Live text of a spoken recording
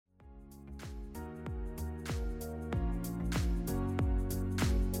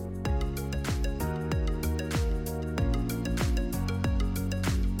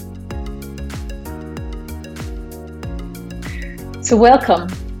So welcome.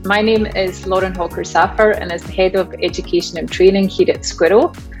 My name is Lauren Hawker-Saffer, and as the Head of Education and Training here at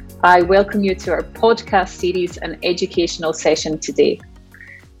Squirrel, I welcome you to our podcast series and educational session today.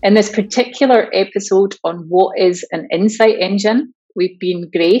 In this particular episode on what is an insight engine, we've been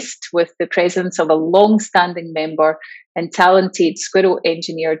graced with the presence of a long-standing member and talented Squirrel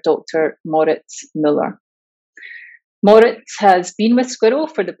engineer, Dr. Moritz Müller. Moritz has been with Squirrel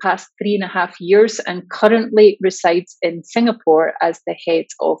for the past 3.5 years and currently resides in Singapore as the head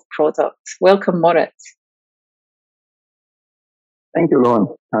of product. Welcome, Moritz. Thank you, Lauren.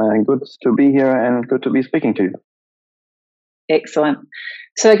 Good to be here and good to be speaking to you. Excellent.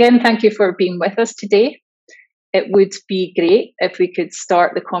 So again, thank you for being with us today. It would be great if we could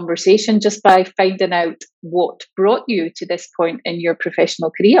start the conversation just by finding out what brought you to this point in your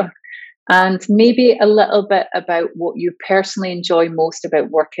professional career, and maybe a little bit about what you personally enjoy most about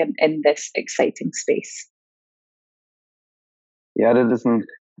working in this exciting space. Yeah, that is an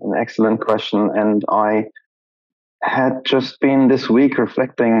excellent question. And I had just been this week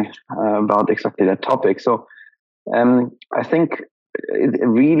reflecting about exactly that topic. So I think it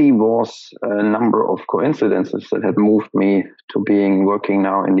really was a number of coincidences that had moved me to working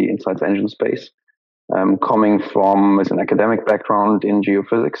now in the insights engine space. Coming from as an academic background in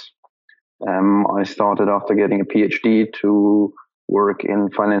geophysics. I started after getting a PhD to work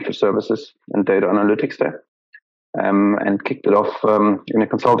in financial services and data analytics there, and kicked it off in a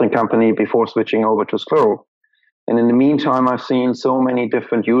consulting company before switching over to Squirrel. And in the meantime, I've seen so many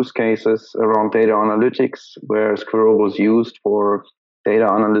different use cases around data analytics where Squirrel was used for data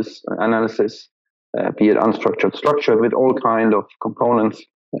analysis, be it unstructured, structured, with all kind of components,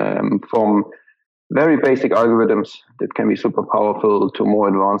 from very basic algorithms that can be super powerful to more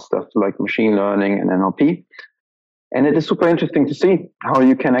advanced stuff like machine learning and NLP. And it is super interesting to see how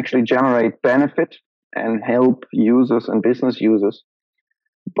you can actually generate benefit and help users and business users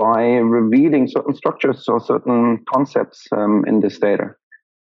by revealing certain structures or certain concepts in this data.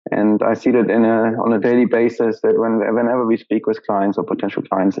 And I see that on a daily basis that whenever we speak with clients or potential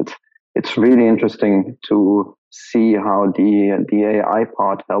clients, it's really interesting to see how the AI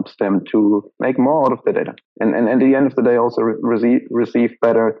part helps them to make more out of the data, and at the end of the day also receive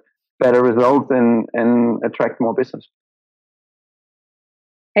better results and attract more business.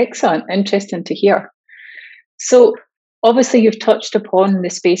 Excellent, interesting to hear. So obviously you've touched upon the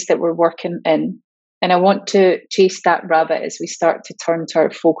space that we're working in, and I want to chase that rabbit as we start to turn to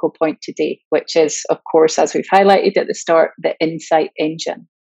our focal point today, which is, of course, as we've highlighted at the start, the insight engine.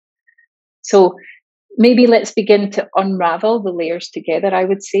 So maybe let's begin to unravel the layers together, I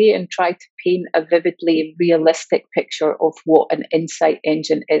would say, and try to paint a vividly realistic picture of what an insight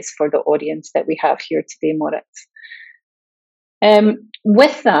engine is for the audience that we have here today, Moritz.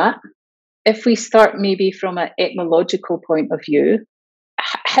 With that, if we start maybe from an etymological point of view,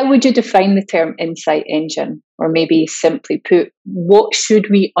 how would you define the term insight engine? Or maybe simply put, what should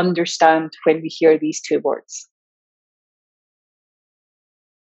we understand when we hear these two words?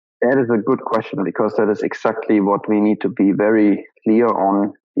 That is a good question, because that is exactly what we need to be very clear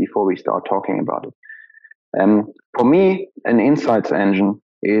on before we start talking about it. For me, an insights engine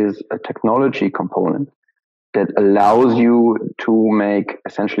is a technology component that allows you to make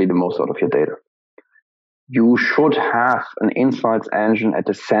essentially the most out of your data. You should have an insights engine at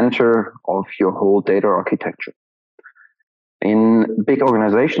the center of your whole data architecture. In big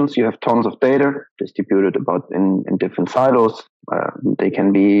organizations, you have tons of data distributed about in different silos. They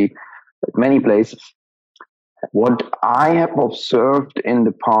can be at many places. What I have observed in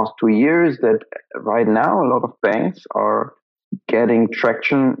the past 2 years that right now a lot of banks are getting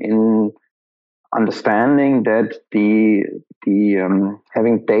traction in understanding that the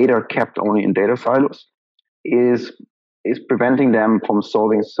having data kept only in data silos is preventing them from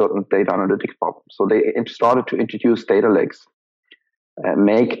solving certain data analytics problems. So they started to introduce data lakes,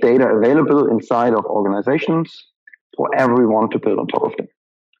 make data available inside of organizations for everyone to build on top of them.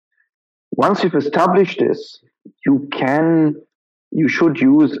 Once you've established this, you should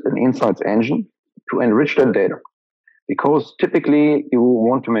use an insights engine to enrich that data, because typically you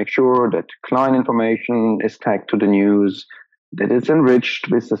want to make sure that client information is tagged to the news, that it's enriched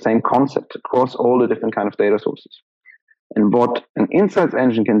with the same concept across all the different kind of data sources. And what an insights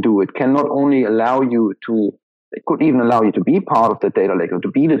engine can do, it can not only it could even allow you to be part of the data lake or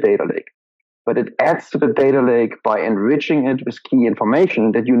to be the data lake, but it adds to the data lake by enriching it with key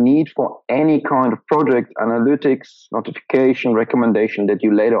information that you need for any kind of project, analytics, notification, recommendation that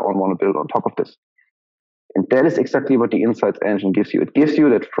you later on want to build on top of this. And that is exactly what the insights engine gives you. It gives you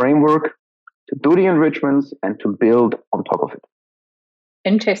that framework to do the enrichments and to build on top of it.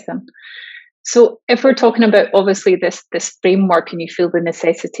 Interesting. So if we're talking about obviously this framework and you feel the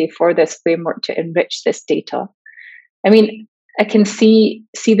necessity for this framework to enrich this data, I mean, I can see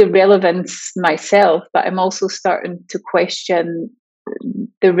the relevance myself, but I'm also starting to question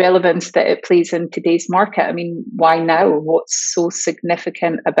the relevance that it plays in today's market. I mean, why now? What's so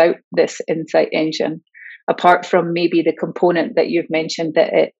significant about this insight engine? Apart from maybe the component that you've mentioned,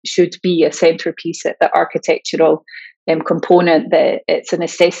 that it should be a centerpiece at the architectural component, that it's a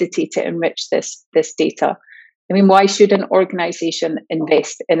necessity to enrich this data. I mean, why should an organization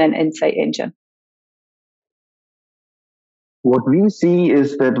invest in an insight engine? What we see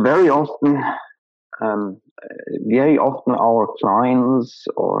is that very often our clients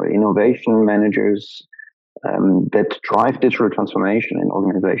or innovation managers that drive digital transformation in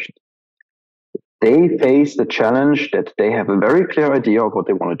organizations, they face the challenge that they have a very clear idea of what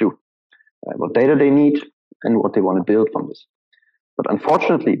they want to do, what data they need, and what they want to build from this. But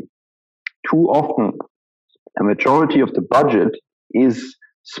unfortunately, too often, a majority of the budget is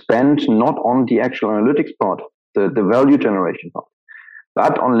spent not on the actual analytics part, the value generation part,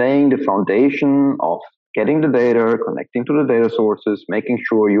 but on laying the foundation of getting the data, connecting to the data sources, making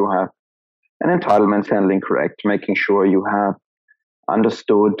sure you have an entitlements handling correct, making sure you have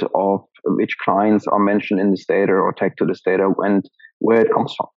understood of which clients are mentioned in this data or tagged to this data and where it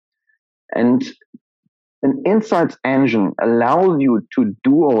comes from. And an insights engine allows you to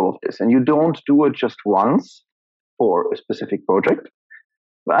do all of this, and you don't do it just once for a specific project,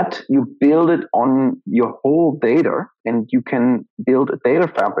 but you build it on your whole data, and you can build a data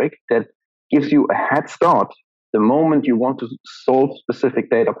fabric that gives you a head start the moment you want to solve specific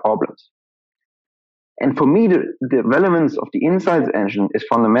data problems. And for me, the relevance of the insights engine is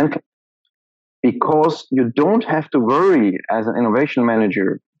fundamental, because you don't have to worry as an innovation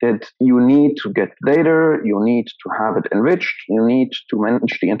manager that you need to get data, you need to have it enriched, you need to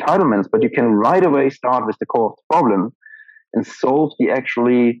manage the entitlements, but you can right away start with the core of the problem and solve the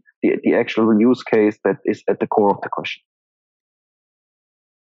actual use case that is at the core of the question.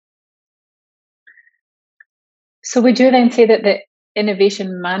 So would you then say that the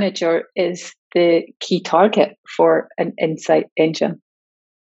innovation manager is the key target for an insight engine?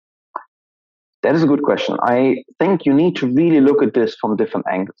 That is a good question. I think you need to really look at this from different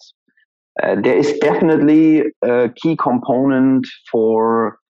angles. There is definitely a key component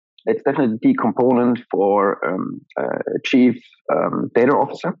for a chief data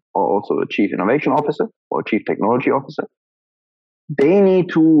officer, or also a chief innovation officer, or chief technology officer. They need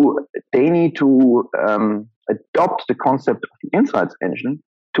to adopt the concept of the insights engine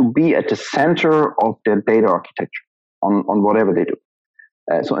to be at the center of their data architecture on whatever they do.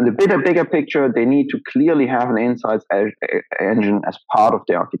 So in the bigger picture, they need to clearly have an insights engine as part of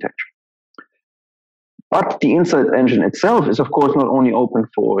their architecture. But the insights engine itself is, of course, not only open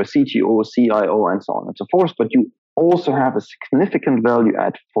for CTO, CIO, and so on and so forth, but you also have a significant value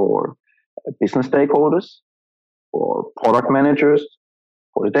add for business stakeholders, for product managers,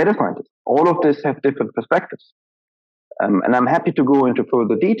 for the data scientists. All of this have different perspectives. And I'm happy to go into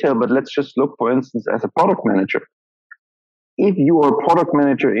further detail, but let's just look, for instance, as a product manager. If you are a product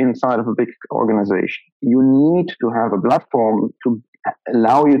manager inside of a big organization, you need to have a platform to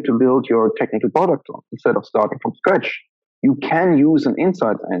allow you to build your technical product on instead of starting from scratch. You can use an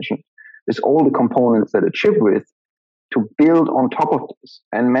insights engine with all the components that it ships with to build on top of this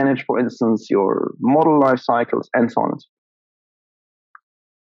and manage, for instance, your model life cycles and so on and so forth.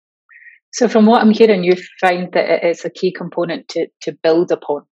 So from what I'm hearing, you find that it is a key component to build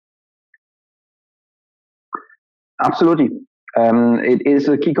upon. Absolutely. It is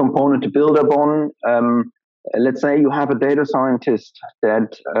a key component to build upon. Let's say you have a data scientist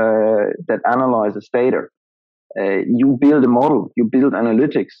that analyzes data. You build a model, you build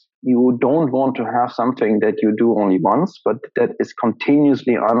analytics. You don't want to have something that you do only once, but that is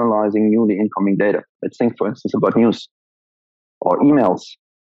continuously analyzing newly incoming data. Let's think, for instance, about news or emails.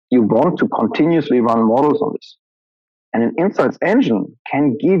 You want to continuously run models on this. And an insights engine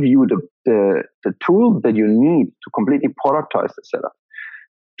can give you the tools that you need to completely productize the setup,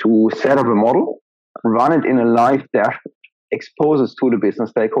 to set up a model, run it in a live dashboard, expose it to the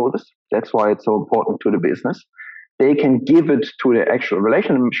business stakeholders. That's why it's so important to the business. They can give it to the actual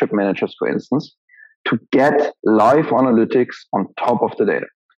relationship managers, for instance, to get live analytics on top of the data.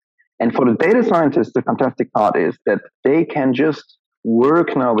 And for the data scientists, the fantastic part is that they can just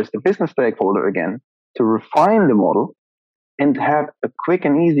work now with the business stakeholder again to refine the model and have a quick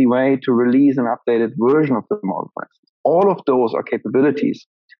and easy way to release an updated version of the model, for instance. All of those are capabilities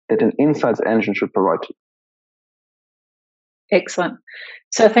that an insights engine should provide to you. Excellent.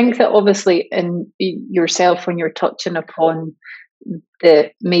 So I think that obviously in yourself, when you're touching upon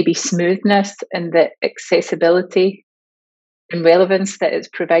the maybe smoothness and the accessibility and relevance that it's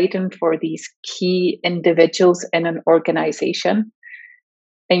providing for these key individuals in an organization.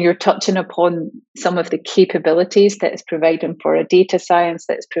 And you're touching upon some of the capabilities that it's providing for a data science,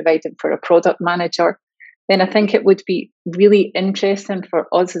 that it's providing for a product manager, then I think it would be really interesting for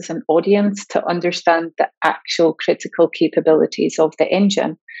us as an audience to understand the actual critical capabilities of the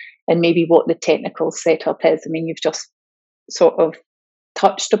engine and maybe what the technical setup is. I mean, you've just sort of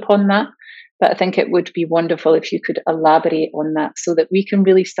touched upon that, but I think it would be wonderful if you could elaborate on that so that we can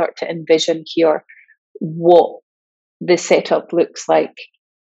really start to envision here what the setup looks like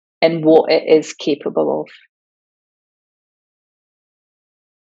and what it is capable of.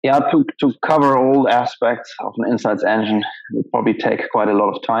 Yeah, to cover all aspects of an insights engine would probably take quite a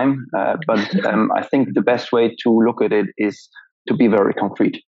lot of time. But I think the best way to look at it is to be very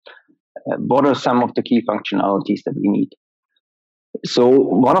concrete. What are some of the key functionalities that we need? So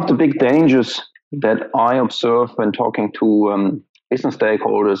one of the big dangers that I observe when talking to business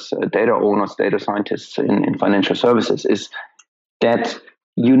stakeholders, data owners, data scientists in financial services is that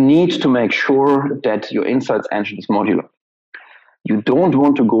you need to make sure that your insights engine is modular. You don't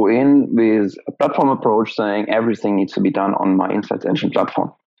want to go in with a platform approach saying everything needs to be done on my insights engine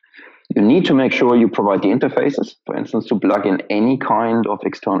platform. You need to make sure you provide the interfaces, for instance, to plug in any kind of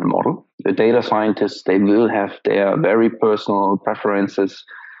external model. The data scientists, they will have their very personal preferences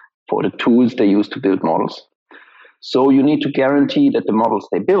for the tools they use to build models. So you need to guarantee that the models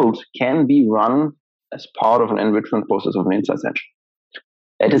they build can be run as part of an enrichment process of an insights engine.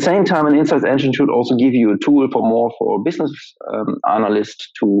 At the same time, an insights engine should also give you a tool for business analysts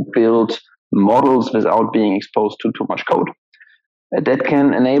to build models without being exposed to too much code. That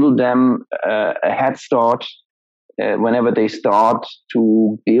can enable them a head start whenever they start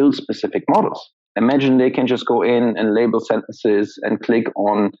to build specific models. Imagine they can just go in and label sentences and click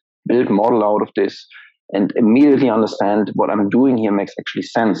on build model out of this and immediately understand what I'm doing here makes actually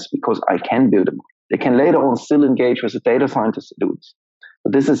sense because I can build a model. They can later on still engage with the data scientists to do this.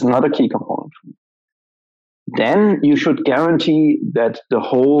 But this is another key component. Then you should guarantee that the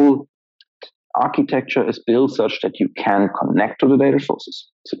whole architecture is built such that you can connect to the data sources.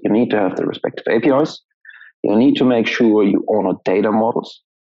 So you need to have the respective APIs. You need to make sure you honor data models.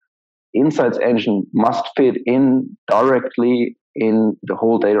 Insights engine must fit in directly in the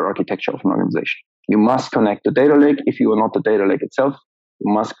whole data architecture of an organization. You must connect the data lake. If you are not the data lake itself,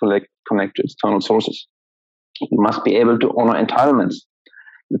 you must connect to external sources. You must be able to honor entitlements.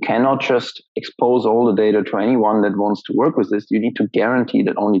 You cannot just expose all the data to anyone that wants to work with this. You need to guarantee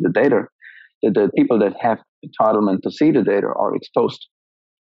that only the people that have entitlement to see the data are exposed.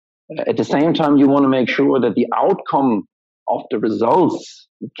 At the same time, you want to make sure that the outcome of the results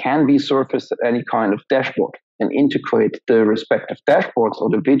can be surfaced at any kind of dashboard and integrate the respective dashboards or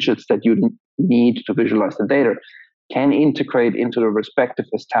the widgets that you need to visualize the data can integrate into the respective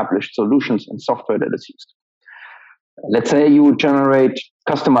established solutions and software that is used. Let's say you generate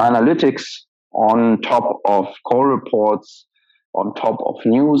customer analytics on top of call reports, on top of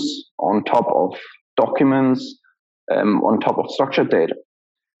news, on top of documents, on top of structured data.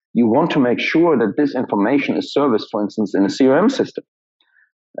 You want to make sure that this information is serviced, for instance, in a CRM system.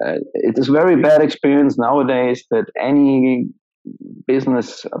 It is a very bad experience nowadays that any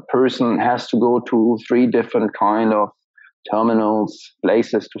business person has to go to 3 different kind of terminals,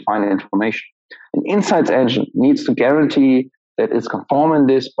 places to find information. An insights engine needs to guarantee that it's conforming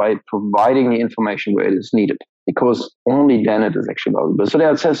this by providing the information where it is needed, because only then it is actually valuable. So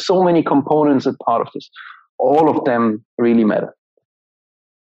there's so many components as part of this. All of them really matter.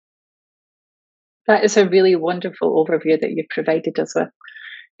 That is a really wonderful overview that you've provided us with.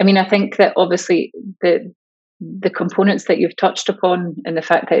 I mean, I think that obviously the components that you've touched upon and the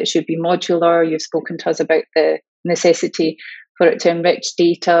fact that it should be modular, you've spoken to us about the necessity for it to enrich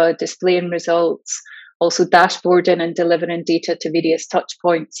data, displaying results, also dashboarding and delivering data to various touch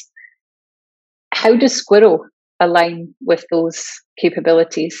points. How does Squirrel align with those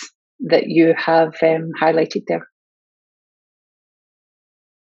capabilities that you have highlighted there?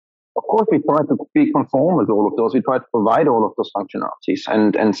 Of course, we try to be conform with all of those. We try to provide all of those functionalities,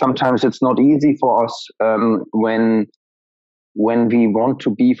 and sometimes it's not easy for us when we want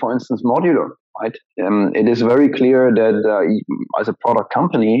to be, for instance, modular. Right? It is very clear that as a product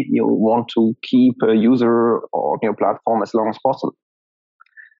company, you want to keep a user on your platform as long as possible.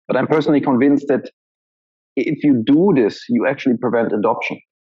 But I'm personally convinced that if you do this, you actually prevent adoption.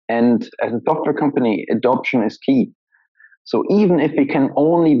 And as a software company, adoption is key. So even if we can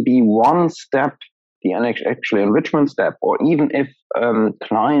only be one step the actual enrichment step, or even if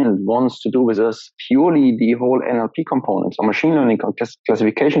client wants to do with us purely the whole NLP components or machine learning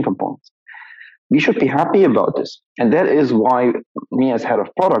classification components, we should be happy about this. And that is why me as head of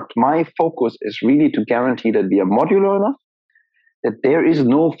product, my focus is really to guarantee that we are modular enough, that there is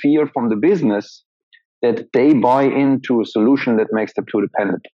no fear from the business that they buy into a solution that makes them too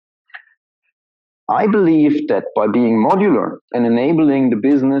dependent. I believe that by being modular and enabling the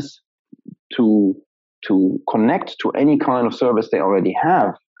business to connect to any kind of service they already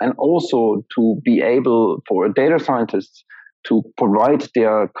have, and also to be able for data scientists to provide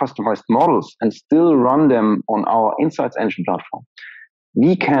their customized models and still run them on our Insights Engine platform,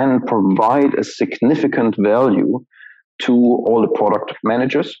 we can provide a significant value to all the product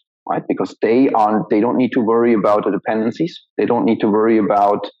managers, right? Because they don't need to worry about the dependencies. They don't need to worry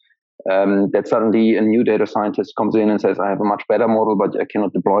about that suddenly a new data scientist comes in and says, I have a much better model, but I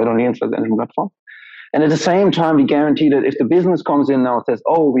cannot deploy it on the Insights Engine platform. And at the same time, we guarantee that if the business comes in now and says,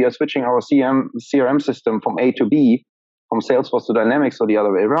 oh, we are switching our CRM system from A to B, from Salesforce to Dynamics or the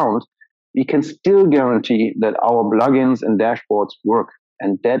other way around, we can still guarantee that our plugins and dashboards work.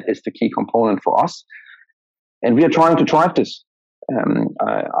 And that is the key component for us. And we are trying to drive this.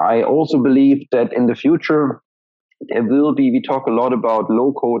 I also believe that in the future, there will be, we talk a lot about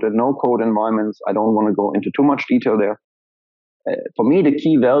low code and no code environments. I don't want to go into too much detail there. For me, the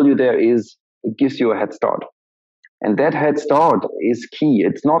key value there is it gives you a head start. And that head start is key.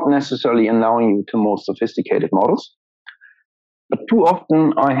 It's not necessarily allowing you to more sophisticated models. But too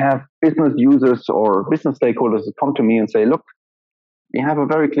often I have business users or business stakeholders that come to me and say, look, we have a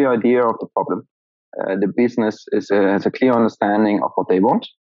very clear idea of the problem. The business has a clear understanding of what they want.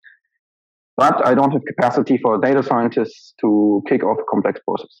 But I don't have capacity for data scientists to kick off a complex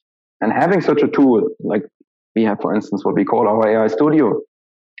process. And having such a tool, like we have, for instance, what we call our AI Studio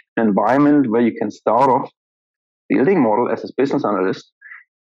environment, where you can start off building model as a business analyst,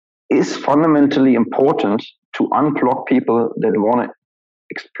 is fundamentally important to unblock people that want to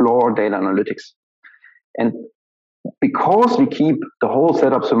explore data analytics. And because we keep the whole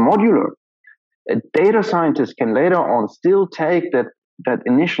setup so modular, a data scientist can later on still take that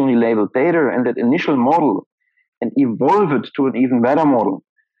initially labeled data and that initial model and evolve it to an even better model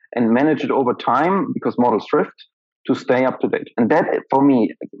and manage it over time, because models drift, to stay up to date. And that, for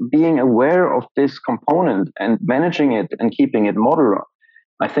me, being aware of this component and managing it and keeping it modular,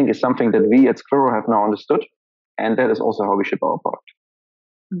 I think is something that we at Squirrel have now understood. And that is also how we ship our product.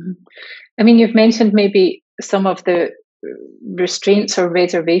 Mm-hmm. I mean, you've mentioned maybe some of the restraints or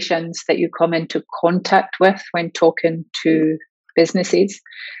reservations that you come into contact with when talking to businesses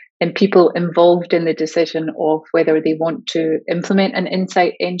and people involved in the decision of whether they want to implement an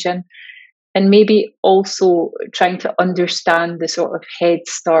insight engine, and maybe also trying to understand the sort of head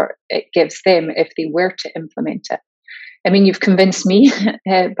start it gives them if they were to implement it. I mean, you've convinced me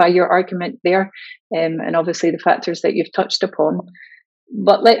by your argument there, and obviously the factors that you've touched upon.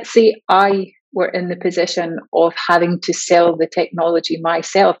 But let's say I were in the position of having to sell the technology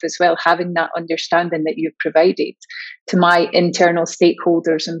myself as well, having that understanding that you've provided to my internal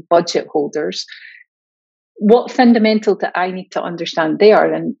stakeholders and budget holders. What fundamental do I need to understand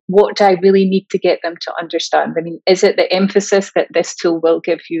there, and what do I really need to get them to understand? I mean, is it the emphasis that this tool will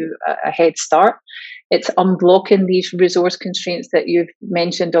give you a head start? It's unblocking these resource constraints that you've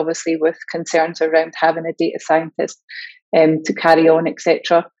mentioned, obviously, with concerns around having a data scientist to carry on,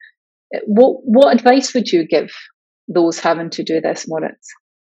 etc. What advice would you give those having to do this, Moritz?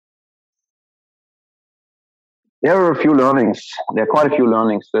 There are a few learnings. There are quite a few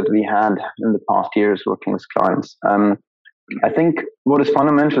learnings that we had in the past years working with clients. I think what is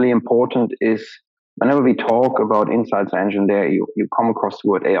fundamentally important is whenever we talk about Insights Engine, there you come across the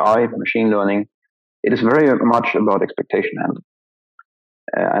word AI, machine learning. It is very much about expectation handling.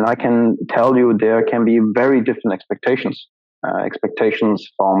 And I can tell you there can be very different expectations. Expectations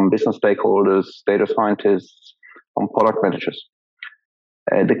from business stakeholders, data scientists, from product managers.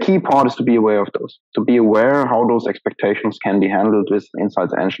 The key part is to be aware of those, to be aware how those expectations can be handled with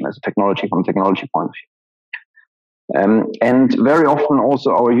Insights Engine as a technology from a technology point of view. And very often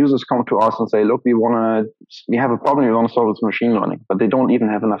also our users come to us and say, look, we have a problem, we want to solve it with machine learning, but they don't even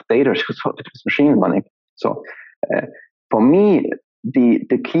have enough data to solve it with machine learning. So for me,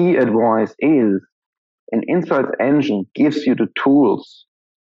 the key advice is an Insights Engine gives you the tools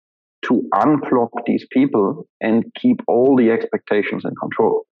to unblock these people and keep all the expectations in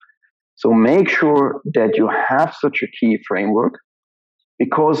control. So make sure that you have such a key framework,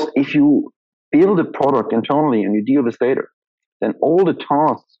 because if you build a product internally and you deal with data, then all the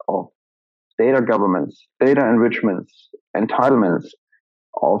tasks of data governance, data enrichments, entitlements,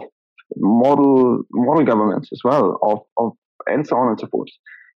 of model governments as well, of and so on and so forth.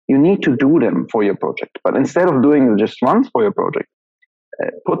 You need to do them for your project, but instead of doing them just once for your project,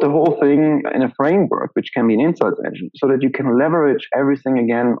 put the whole thing in a framework, which can be an insights engine, so that you can leverage everything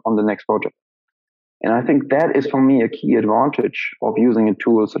again on the next project. And I think that is, for me, a key advantage of using a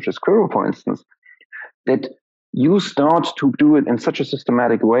tool such as Squirrel, for instance, that you start to do it in such a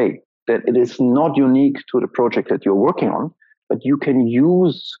systematic way that it is not unique to the project that you're working on, but you can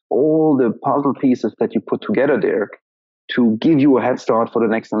use all the puzzle pieces that you put together there to give you a head start for the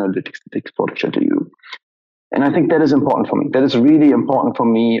next analytics project that you do. And I think that is important for me. That is really important for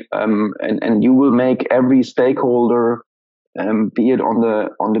me. And you will make every stakeholder, be it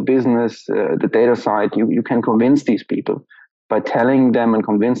on the business, the data side, you can convince these people by telling them and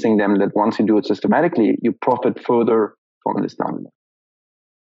convincing them that once you do it systematically, you profit further from this down.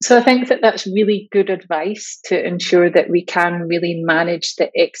 So I think that that's really good advice to ensure that we can really manage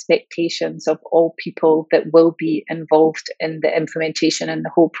the expectations of all people that will be involved in the implementation and the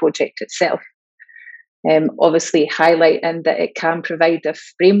whole project itself. Obviously highlighting that it can provide a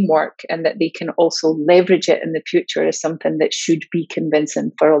framework and that they can also leverage it in the future is something that should be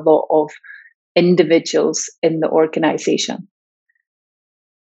convincing for a lot of individuals in the organization.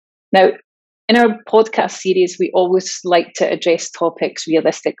 Now, in our podcast series, we always like to address topics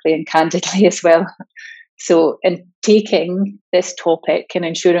realistically and candidly as well. So in taking this topic and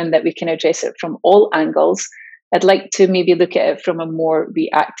ensuring that we can address it from all angles, I'd like to maybe look at it from a more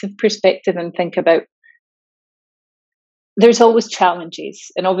reactive perspective and think about there's always challenges.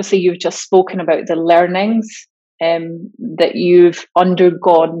 And obviously you've just spoken about the learnings that you've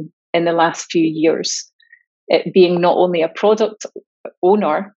undergone in the last few years, it being not only a product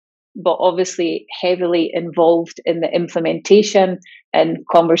owner, but obviously heavily involved in the implementation and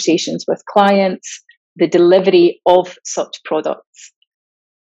conversations with clients, the delivery of such products.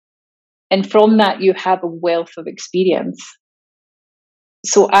 And from that, you have a wealth of experience.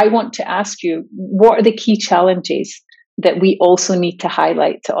 So I want to ask you, what are the key challenges that we also need to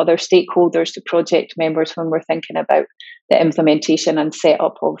highlight to other stakeholders, to project members, when we're thinking about the implementation and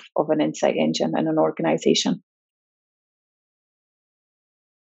setup of an insight engine in an organization?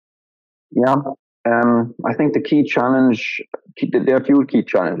 Yeah, I think the key challenge, there are a few key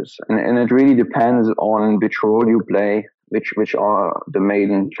challenges, and it really depends on which role you play, which are the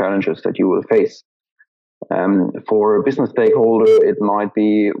main challenges that you will face. For a business stakeholder, it might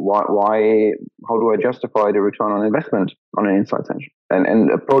be how do I justify the return on investment on an insights engine?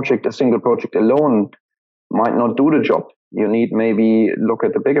 And a single project alone might not do the job. You need maybe look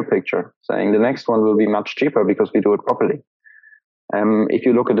at the bigger picture, saying the next one will be much cheaper because we do it properly. If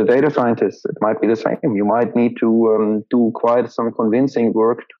you look at the data scientists, it might be the same. You might need to do quite some convincing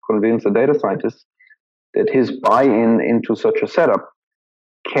work to convince a data scientist that his buy-in into such a setup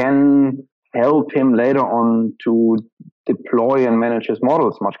can help him later on to deploy and manage his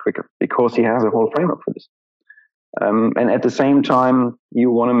models much quicker because he has a whole framework for this. And at the same time,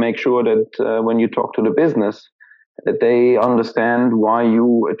 you want to make sure that when you talk to the business, that they understand why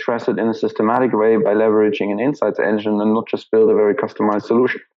you address it in a systematic way by leveraging an insights engine and not just build a very customized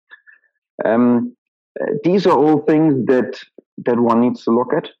solution. These are all things that one needs to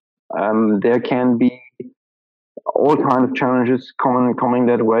look at. There can be all kinds of challenges coming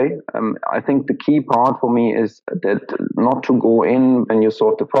that way. I think the key part for me is that not to go in when you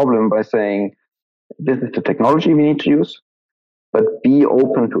solve the problem by saying, this is the technology we need to use, but be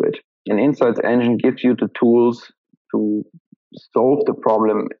open to it. An insights engine gives you the tools to solve the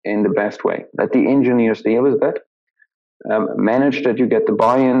problem in the best way. Let the engineers deal with that. Manage that you get the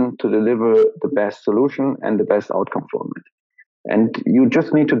buy-in to deliver the best solution and the best outcome from it. And you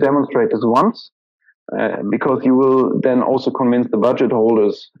just need to demonstrate this once, because you will then also convince the budget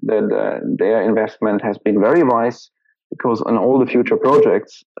holders that their investment has been very wise, because on all the future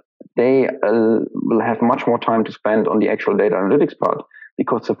projects, they will have much more time to spend on the actual data analytics part,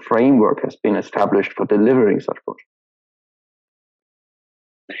 because the framework has been established for delivering such projects.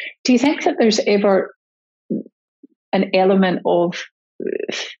 Do you think that there's ever an element of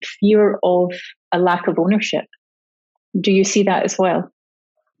fear of a lack of ownership? Do you see that as well?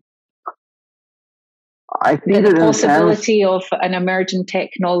 I think that the possibility of an emerging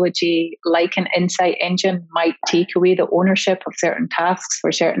technology like an insight engine might take away the ownership of certain tasks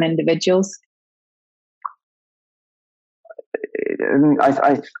for certain individuals?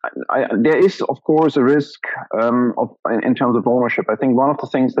 There is, of course, a risk in terms of ownership. I think one of the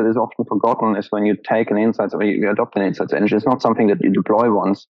things that is often forgotten is when you take an insights or you adopt an insights engine, it's not something that you deploy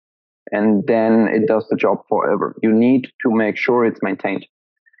once and then it does the job forever. You need to make sure it's maintained.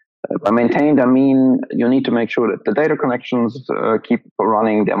 By maintained, I mean you need to make sure that the data connections keep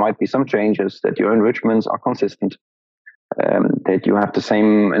running. There might be some changes, that your enrichments are consistent, that you have the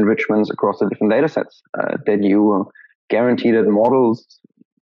same enrichments across the different data sets, that you guarantee that models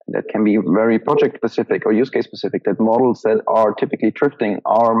that can be very project specific or use case specific, that models that are typically drifting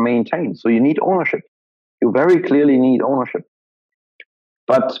are maintained. So you need ownership. You very clearly need ownership.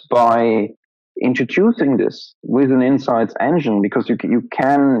 But by introducing this with an insights engine, because you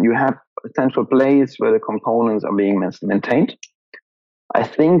have a central place where the components are being maintained, I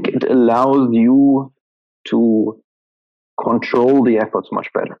think it allows you to control the efforts much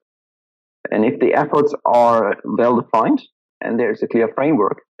better. And if the efforts are well defined and there's a clear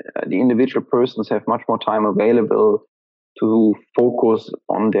framework, the individual persons have much more time available to focus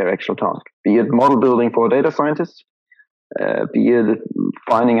on their actual task, be it model building for data scientists, be it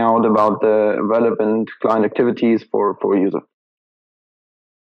finding out about the relevant client activities for a user.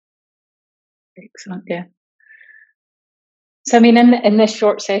 Excellent, yeah. So, I mean, in this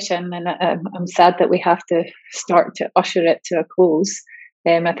short session, and I'm sad that we have to start to usher it to a close,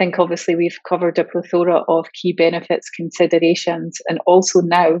 I think obviously we've covered a plethora of key benefits, considerations, and also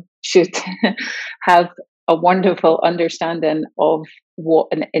now should have a wonderful understanding of what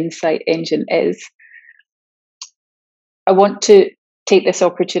an insight engine is. I want to take this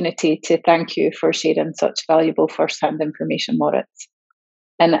opportunity to thank you for sharing such valuable first-hand information, Moritz.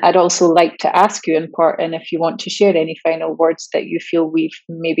 And I'd also like to ask you in part, and if you want to share any final words that you feel we've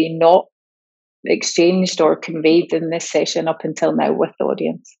maybe not exchanged or conveyed in this session up until now with the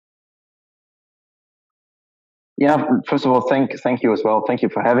audience. Yeah, first of all, thank you as well. Thank you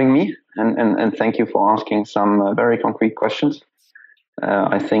for having me, and thank you for asking some very concrete questions.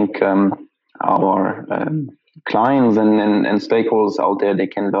 I think our clients and stakeholders out there, they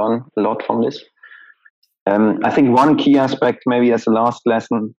can learn a lot from this. I think one key aspect, maybe as a last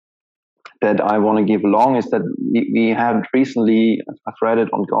lesson, that I want to give along is that we had recently, I've read it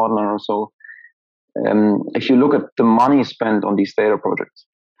on Gartner or so, if you look at the money spent on these data projects,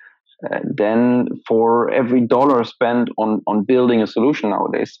 then for every dollar spent on building a solution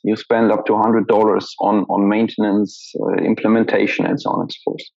nowadays, you spend up to $100 on maintenance, implementation, and so on and so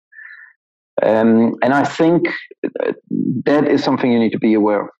forth. And I think that is something you need to be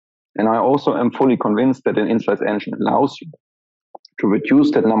aware of. And I also am fully convinced that an insights engine allows you to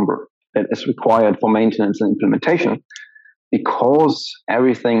reduce that number that is required for maintenance and implementation, because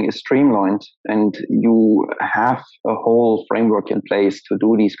everything is streamlined and you have a whole framework in place to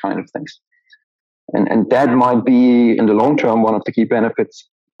do these kind of things. And that might be, in the long term, one of the key benefits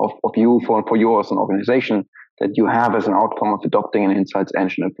of you for you as an organization, that you have as an outcome of adopting an insights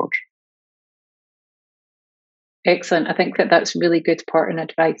engine approach. Excellent. I think that's really good part and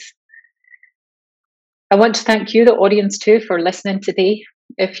advice. I want to thank you, the audience, too, for listening today.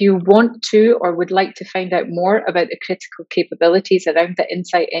 If you want to or would like to find out more about the critical capabilities around the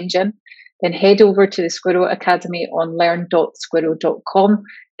Insight Engine, then head over to the Squirrel Academy on learn.squirrel.com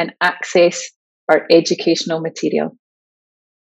and access our educational material.